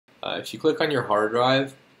If you click on your hard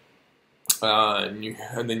drive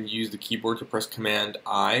and then use the keyboard to press Command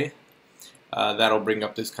I, that'll bring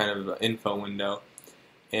up this kind of info window.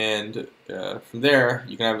 And from there,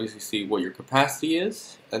 you can obviously see what your capacity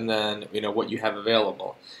is, and then what you have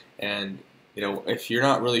available. And if you're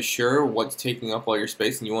not really sure what's taking up all your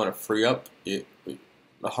space and you want to free up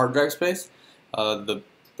the hard drive space, the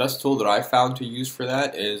best tool that I found to use for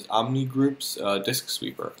that is OmniGroup's Disk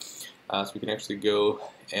Sweeper. So we can actually go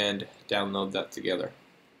and download that together.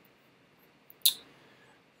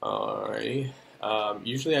 Alrighty.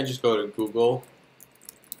 Usually I just go to Google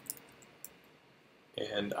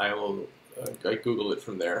and I will I Google it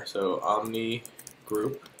from there. So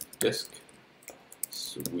OmniGroup Disk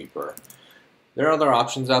Sweeper. There are other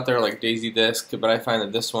options out there like Daisy Disk, but I find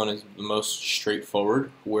that this one is the most straightforward,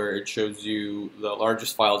 where it shows you the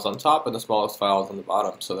largest files on top and the smallest files on the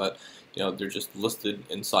bottom, so that they're just listed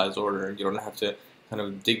in size order, and you don't have to kind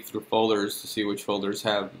of dig through folders to see which folders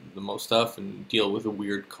have the most stuff and deal with the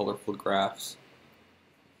weird colorful graphs.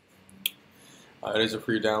 It is a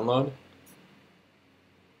free download.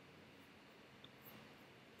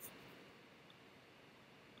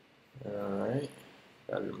 Alright,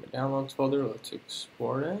 got it in my downloads folder. Let's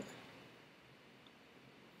export it.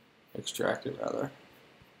 Extract it rather.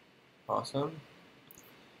 Awesome.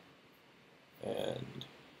 And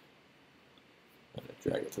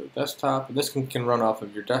drag it to the desktop. This can run off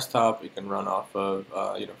of your desktop. It can run off of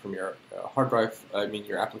from your hard drive. I mean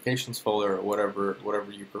your applications folder, or whatever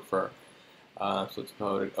you prefer. So let's go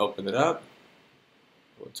ahead and open it up.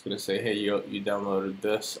 It's going to say, hey, you downloaded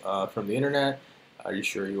this from the internet. Are you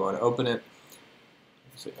sure you want to open it?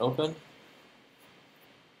 Say open.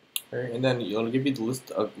 Okay, and then it'll give you the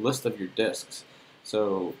list of your disks.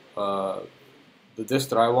 So the disk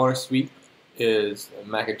that I want to sweep is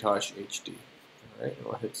Macintosh HD. Alright, and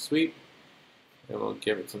we'll hit sweep, and we'll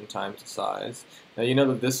give it some time to size. Now you know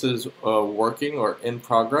that this is working or in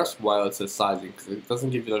progress while it says sizing, because it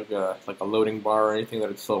doesn't give you like a loading bar or anything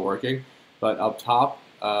that it's still working. But up top,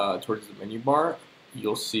 towards the menu bar,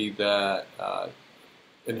 you'll see that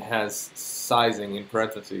it has sizing in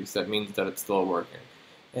parentheses. That means that it's still working.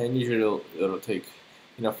 And usually it'll take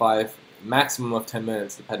 5, maximum of 10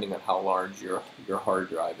 minutes, depending on how large your hard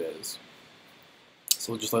drive is.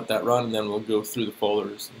 So we'll just let that run, and then we'll go through the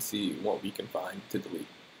folders and see what we can find to delete.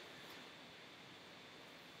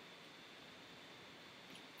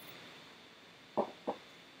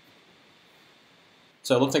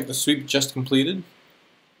 So it looks like the sweep just completed.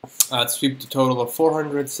 It swept a total of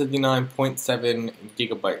 479.7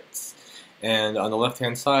 gigabytes. And on the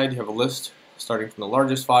left-hand side, you have a list starting from the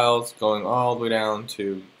largest files, going all the way down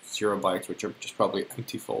to 0 bytes, which are just probably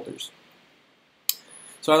empty folders.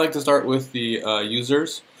 So I like to start with the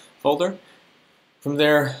users folder. From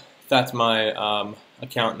there, that's my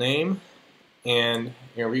account name, and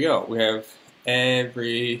here we go. We have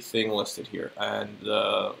everything listed here, and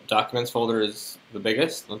the documents folder is the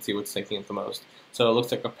biggest. Let's see what's taking up the most. So it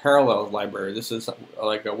looks like a parallel library. This is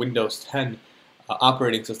like a Windows 10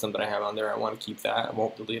 operating system that I have on there. I want to keep that. I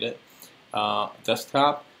won't delete it.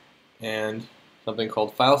 Desktop, and something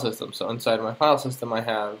called file system. So inside of my file system, I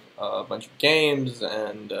have a bunch of games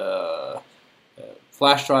and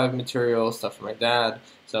flash drive material, stuff for my dad.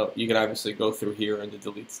 So you can obviously go through here and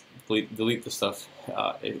delete the stuff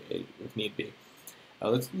if need be.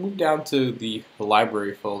 Let's move down to the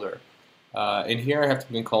library folder. In here, I have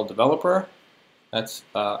something called developer. That's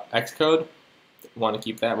Xcode. Want to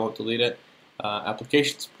keep that, won't delete it.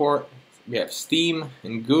 Application support. We have Steam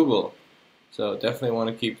and Google. So definitely want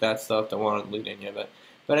to keep that stuff. Don't want to delete any of it.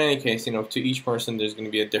 But in any case, to each person, there's going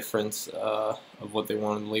to be a difference of what they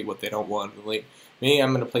want to delete, what they don't want to delete. Me,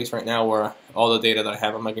 I'm in a place right now where all the data that I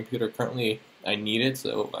have on my computer currently, I need it,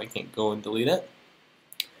 so I can't go and delete it.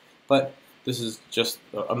 But this is just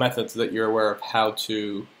a method so that you're aware of how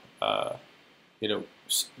to,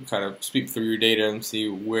 kind of sweep through your data and see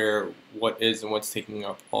what is and what's taking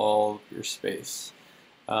up all of your space.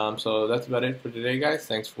 So that's about it for today, guys.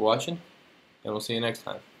 Thanks for watching, and we'll see you next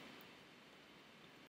time.